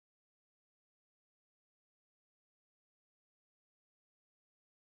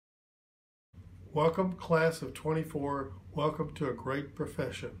Welcome, class of 24. Welcome to a great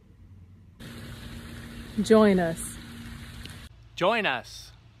profession. Join us. Join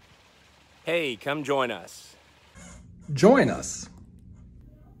us. Hey, come join us. Join us.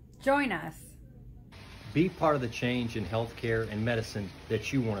 Join us. Be part of the change in healthcare and medicine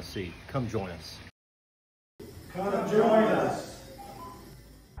that you want to see. Come join us. Come join us.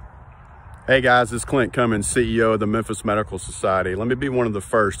 Hey guys, it's Clint Cummins, CEO of the Memphis Medical Society. Let me be one of the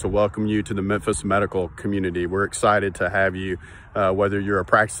first to welcome you to the Memphis medical community. We're excited to have you, whether you're a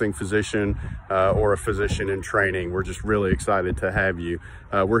practicing physician or a physician in training. We're just really excited to have you.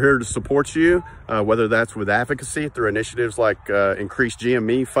 We're here to support you, whether that's with advocacy through initiatives like increased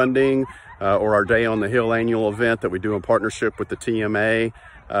GME funding or our Day on the Hill annual event that we do in partnership with the TMA.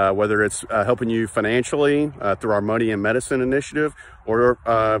 Whether it's helping you financially through our Money in Medicine initiative or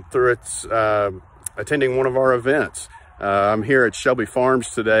through its attending one of our events. I'm here at Shelby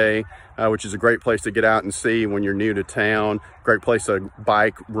Farms today, which is a great place to get out and see when you're new to town. Great place to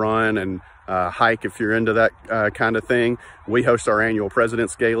bike, run, and hike if you're into that kind of thing. We host our annual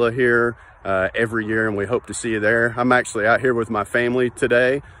President's Gala here every year, and we hope to see you there. I'm actually out here with my family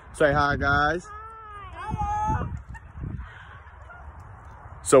today. Say hi, guys.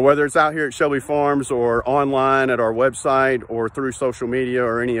 So whether it's out here at Shelby Farms or online at our website or through social media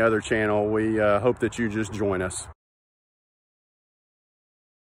or any other channel, we hope that you just join us.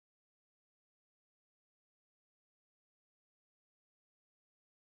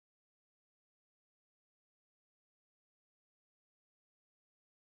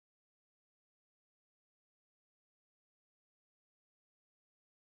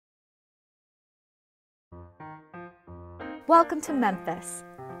 Welcome to Memphis.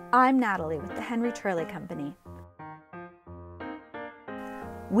 I'm Natalie with the Henry Turley Company.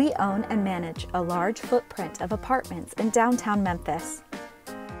 We own and manage a large footprint of apartments in downtown Memphis.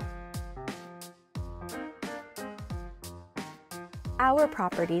 Our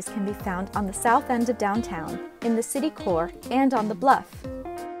properties can be found on the south end of downtown, in the city core, and on the bluff.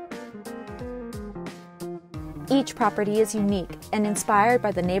 Each property is unique and inspired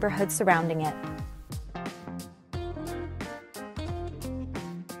by the neighborhood surrounding it.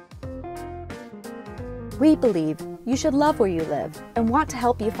 We believe you should love where you live and want to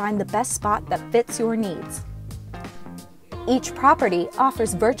help you find the best spot that fits your needs. Each property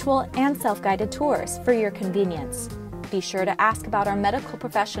offers virtual and self-guided tours for your convenience. Be sure to ask about our medical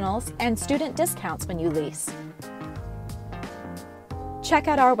professionals and student discounts when you lease. Check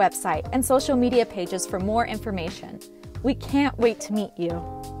out our website and social media pages for more information. We can't wait to meet you.